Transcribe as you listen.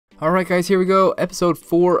Alright guys, here we go. Episode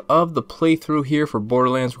 4 of the playthrough here for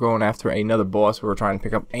Borderlands. We're going after another boss. We're trying to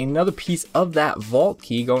pick up another piece of that vault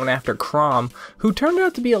key, going after Krom, who turned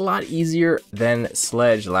out to be a lot easier than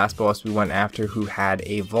Sledge, the last boss we went after, who had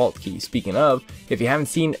a vault key. Speaking of, if you haven't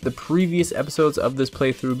seen the previous episodes of this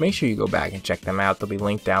playthrough, make sure you go back and check them out. They'll be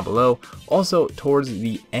linked down below. Also, towards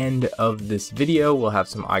the end of this video, we'll have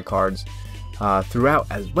some iCards throughout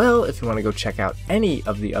as well if you want to go check out any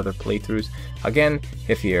of the other playthroughs. Again,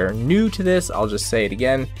 if you're new to this, I'll just say it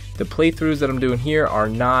again, the playthroughs that I'm doing here are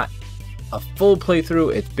not a full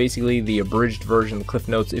playthrough. It's basically the abridged version, the cliff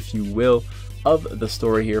notes if you will, of the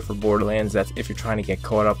story here for Borderlands. That's if you're trying to get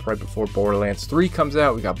caught up right before Borderlands 3 comes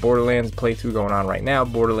out. We got Borderlands playthrough going on right now,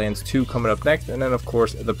 Borderlands 2 coming up next, and then of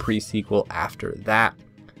course the pre-sequel after that,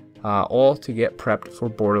 all to get prepped for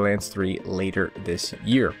Borderlands 3 later this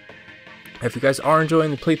year. If you guys are enjoying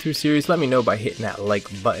the playthrough series, let me know by hitting that like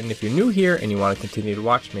button. If you're new here and you want to continue to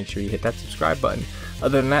watch, make sure you hit that subscribe button.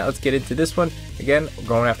 Other than that, let's get into this one. Again, we're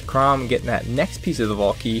going after Krom and getting that next piece of the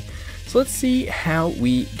vault key. So let's see how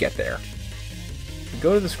we get there. We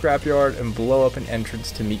go to the scrapyard and blow up an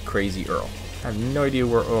entrance to meet Crazy Earl. I have no idea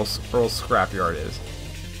where Earl's scrapyard is.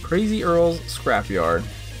 Crazy Earl's scrapyard.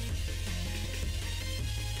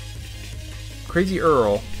 Crazy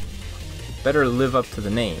Earl better live up to the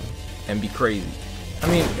name and be crazy. I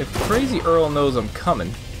mean, if Crazy Earl knows I'm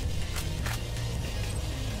coming,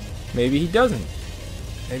 maybe he doesn't.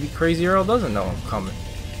 Maybe Crazy Earl doesn't know I'm coming.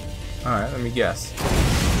 Alright, let me guess.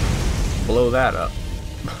 Blow that up.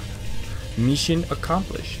 Mission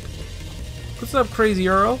accomplished. What's up, Crazy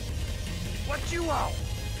Earl? What you want?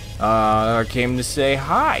 I came to say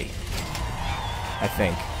hi, I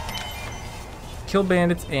think. Kill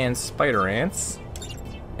bandits and spider ants.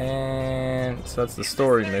 And so that's the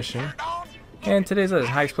story mission. And today's is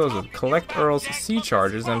high explosive. Collect Earl's sea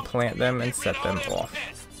charges and plant them and set them off.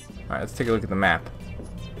 Alright, let's take a look at the map.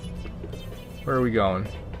 Where are we going?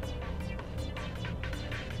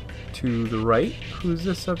 To the right? Who's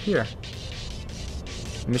this up here?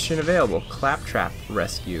 Mission available. Claptrap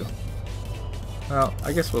rescue. Well,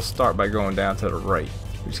 I guess we'll start by going down to the right.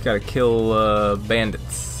 We just gotta kill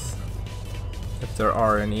bandits. If there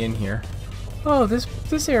are any in here. Oh,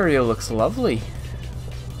 this area looks lovely.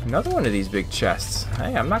 Another one of these big chests.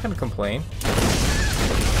 Hey, I'm not gonna complain.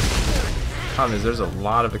 Problem is, there's a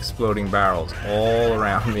lot of exploding barrels all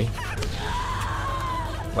around me.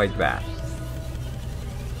 Like that.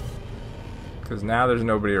 Because now there's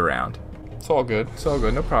nobody around. It's all good. It's all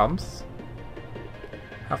good. No problems.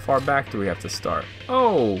 How far back do we have to start?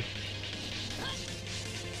 Oh!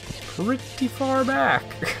 Pretty far back.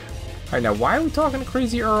 Alright, now why are we talking to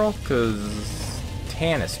Crazy Earl? Because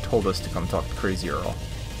Tannis told us to come talk to Crazy Earl.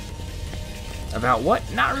 About what?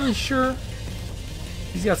 Not really sure.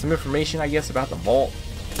 He's got some information, I guess, about the vault.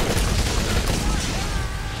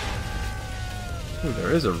 Ooh,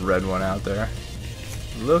 there is a red one out there.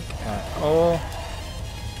 Look at all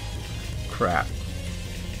crap.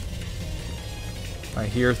 I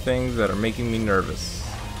hear things that are making me nervous.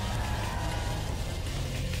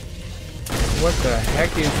 What the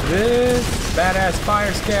heck is this? Badass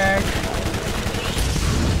fire skag.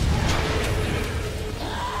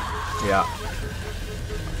 Yeah.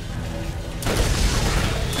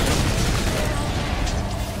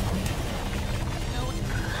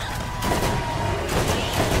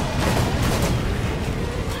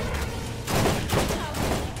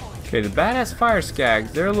 Okay, the badass fire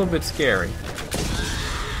skags, they're a little bit scary.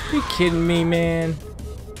 Are you kidding me, man?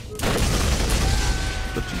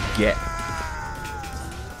 What you get?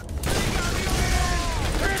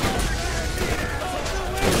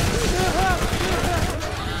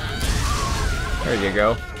 There you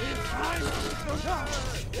go.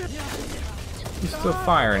 Who's still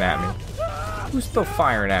firing at me? Who's still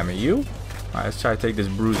firing at me? You? Alright, let's try to take this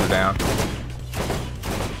bruiser down.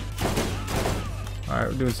 Alright,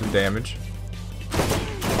 we're doing some damage.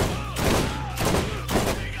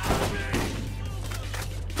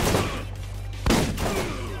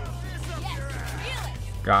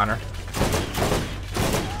 Goner.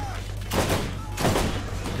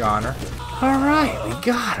 Goner. Alright, we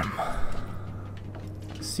got him.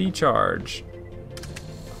 Sea charge.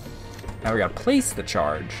 Now we gotta place the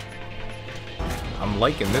charge. I'm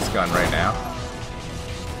liking this gun right now.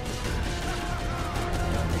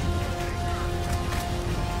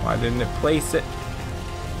 Why didn't it place it?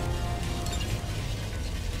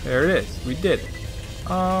 There it is. We did it.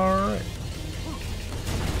 Alright.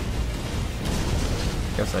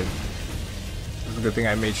 Guess it's a good thing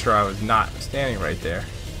I made sure I was not standing right there.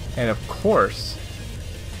 And of course,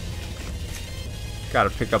 gotta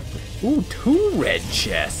pick up, ooh, 2 red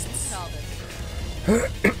chests.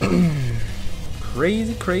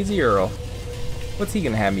 Crazy Earl. What's he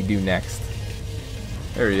gonna have me do next?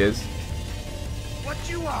 There he is. What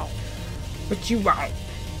you want? What you want?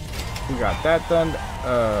 We got that done.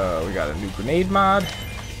 We got a new grenade mod.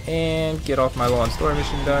 And get off my lawn story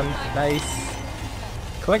mission done. Nice.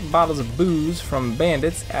 Collect bottles of booze from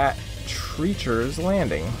bandits at Treacher's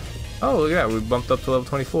Landing. Oh, look at that. We bumped up to level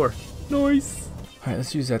 24. Nice. Alright,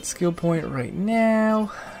 let's use that skill point right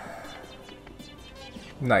now.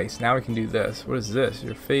 Nice. Now we can do this. What is this?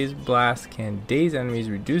 Your phase blast can daze enemies,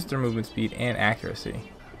 reduce their movement speed and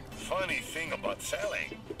accuracy. Funny thing about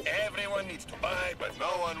selling. Everyone needs to buy, but no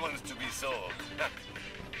one wants to be sold.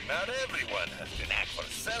 Not everyone has the knack for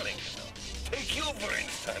selling, you know. Take you, for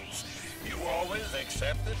instance. You always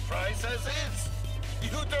accept the price as is.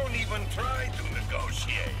 You don't even try to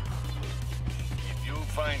negotiate. If you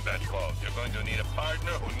find that vault, you're going to need a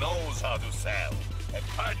partner who knows how to sell. A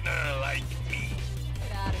partner like me.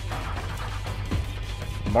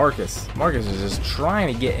 Marcus is just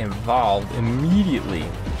trying to get involved immediately.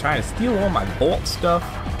 Trying to steal all my vault stuff.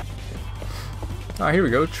 Oh, here we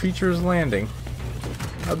go. Treacher's Landing.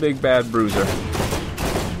 A big bad bruiser.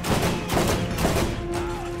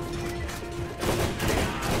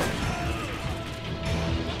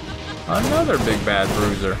 Another big bad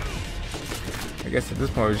bruiser. I guess at this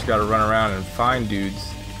point we just gotta run around and find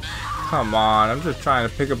dudes. Come on, I'm just trying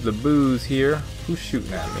to pick up the booze here. Who's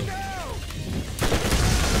shooting at me?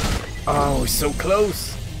 Oh, he's so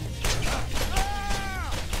close.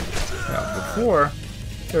 Now, before,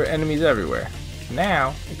 there were enemies everywhere.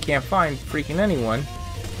 Now, I can't find freaking anyone.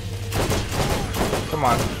 Come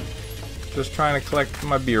on. Just trying to collect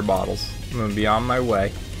my beer bottles. I'm gonna be on my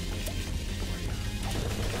way.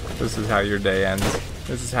 This is how your day ends.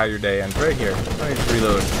 This is how your day ends. Right here. Let me just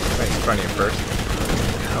reload right in front of you first.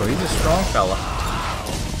 Oh, he's a strong fella.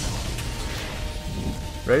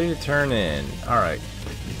 Ready to turn in. Alright.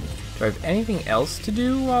 Do I have anything else to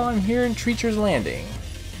do while I'm here in Treacher's Landing?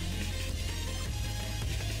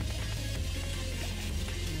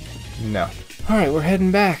 No. Alright, we're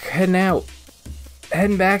heading back. Heading out.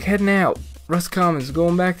 Heading back, heading out. Rust Commons,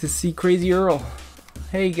 going back to see Crazy Earl.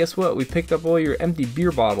 Hey, guess what? We picked up all your empty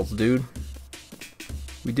beer bottles, dude.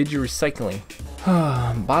 We did your recycling.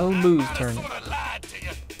 Bottle of booze turn. Lied to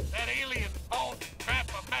you. That alien vault crap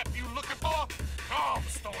map you looking for? Krom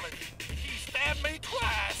stole it. He stabbed me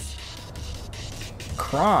twice.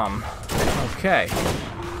 Krom. Okay.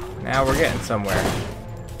 Now we're getting somewhere.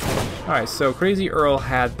 Alright, so Crazy Earl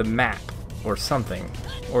had the map or something.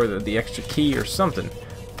 Or the extra key or something.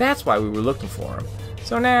 That's why we were looking for him.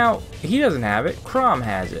 So now, he doesn't have it. Krom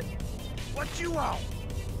has it. What you want?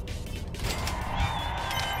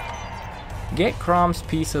 Get Krom's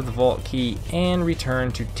piece of the vault key and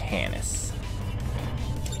return to Tanis.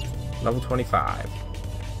 Level 25.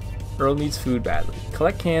 Earl needs food badly.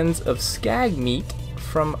 Collect cans of skag meat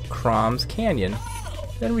from Krom's Canyon.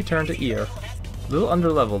 Then return to Ear. A little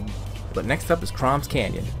underleveled, but next up is Krom's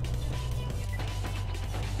Canyon.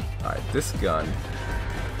 Alright, this gun.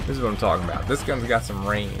 This is what I'm talking about. This gun's got some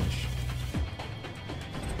range.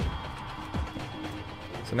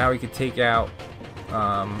 So now we could take out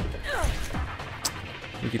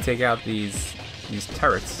these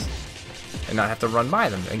turrets and not have to run by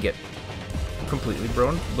them and get completely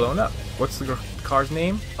blown up. What's the car's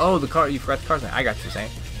name? Oh, the car, you forgot the car's name. I got you saying.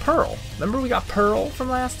 Pearl. Remember we got Pearl from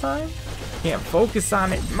last time? Can't focus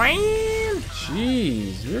on it, man.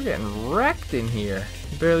 Jeez, we're getting wrecked in here.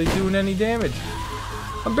 Barely doing any damage.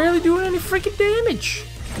 I'm barely doing any freaking damage.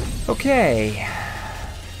 Okay.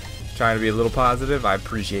 Trying to be a little positive. I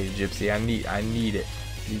appreciate it, Gypsy. I need it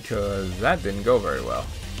because that didn't go very well.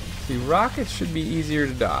 See, rockets should be easier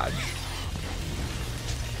to dodge.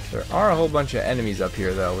 There are a whole bunch of enemies up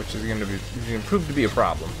here though, which is going to prove to be a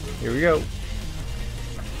problem. Here we go.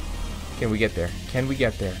 Can we get there? Can we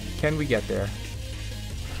get there? Can we get there?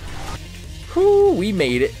 Whoo, we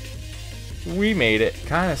made it. We made it.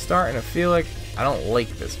 Kind of starting to feel like I don't like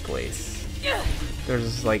this place.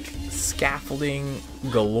 There's like scaffolding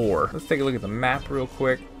galore. Let's take a look at the map real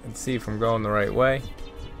quick and see if I'm going the right way.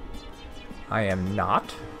 I am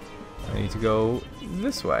not. I need to go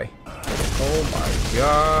this way. Oh my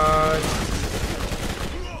god.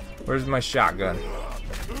 Where's my shotgun?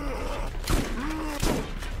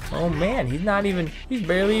 Oh man, he's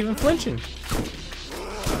barely even flinching.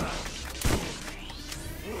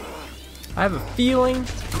 I have a feeling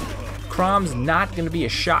Krom's not going to be a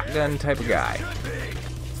shotgun type of guy.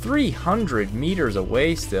 300 meters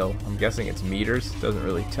away still. I'm guessing it's meters. Doesn't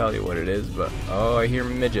really tell you what it is, but oh, I hear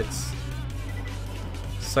midgets.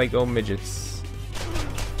 Psycho midgets.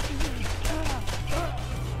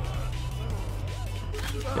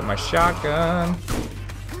 Get my shotgun.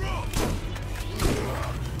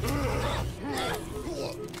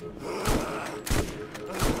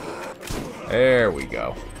 There we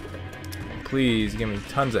go. Please give me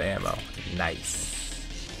tons of ammo. Nice.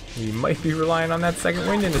 We might be relying on that second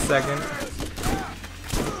wind in a second.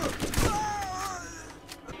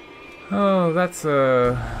 Oh, that's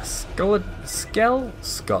a skull.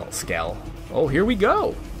 Oh, here we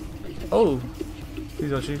go. Oh, please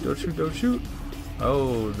don't shoot, don't shoot, don't shoot.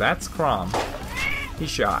 Oh, that's Krom. He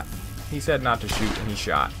shot. He said not to shoot, and he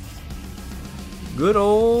shot. Good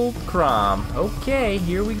old Krom. Okay,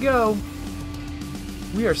 here we go.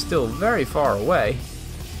 We are still very far away.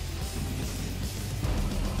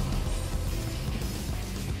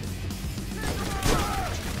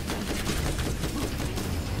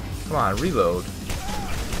 Come on, reload.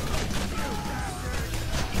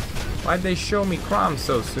 Why'd they show me Krom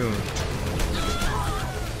so soon?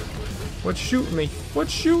 What's shooting me?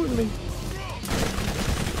 What's shooting me?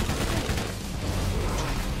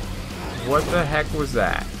 What the heck was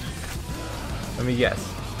that? Let me guess.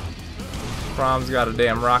 Krom's got a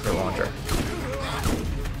damn rocket launcher.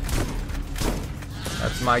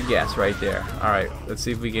 That's my guess right there. Alright, let's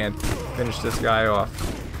see if we can finish this guy off.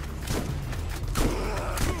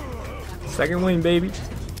 Second win, baby.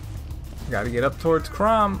 Gotta get up towards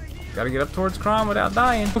Krom. Gotta get up towards Krom without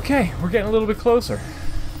dying. Okay, we're getting a little bit closer.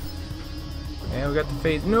 And we got the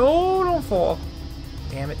phase. No, don't fall.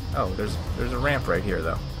 Damn it. Oh, there's a ramp right here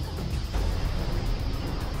though.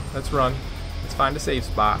 Let's run. Let's find a safe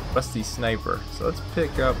spot. Rusty sniper. So let's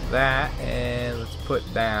pick up that and let's put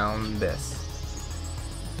down this.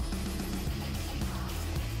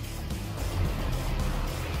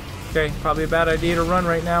 Okay, probably a bad idea to run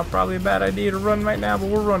right now. Probably a bad idea to run right now, but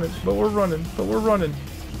we're running. But we're running. But we're running.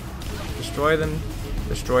 Destroy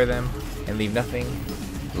them, and leave nothing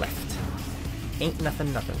left. Ain't nothing.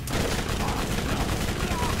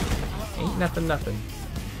 Ain't nothing.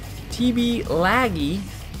 TB Laggy.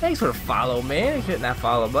 Thanks for the follow, man. Thanks for hitting that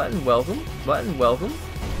follow button. Welcome.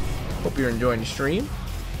 Hope you're enjoying the stream.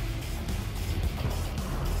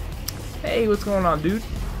 Hey, what's going on, dude?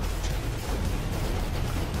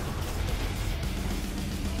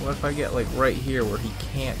 What if I get like right here where he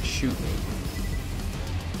can't shoot me?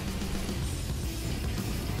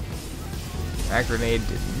 That grenade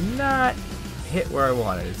did not hit where I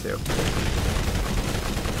wanted it to.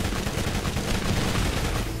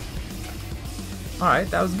 Alright,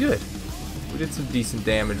 that was good. We did some decent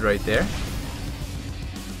damage right there.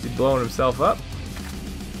 Is he blowing himself up?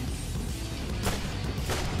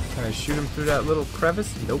 Can I shoot him through that little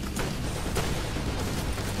crevice? Nope.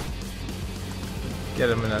 Get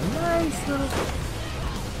him in a nice little...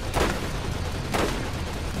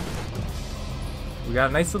 We got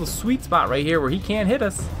a nice little sweet spot right here where he can't hit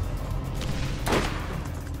us.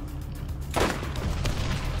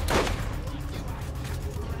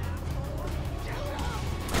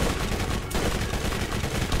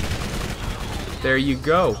 There you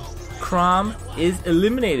go. Krom is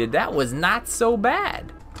eliminated. That was not so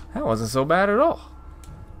bad. That wasn't so bad at all.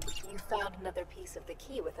 You found another piece of the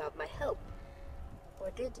key without my help. Or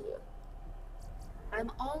did you? I'm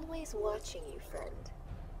always watching you, friend.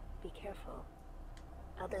 Be careful.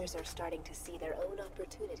 Others are starting to see their own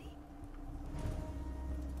opportunity.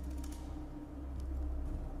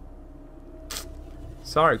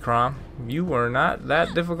 Sorry, Krom. You were not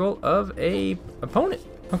that difficult of a opponent.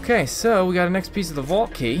 Okay, so we got a next piece of the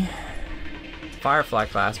vault key. Firefly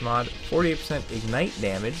class mod, 48% ignite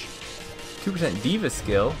damage, 2% diva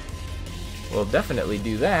skill. We'll definitely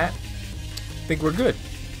do that. I think we're good.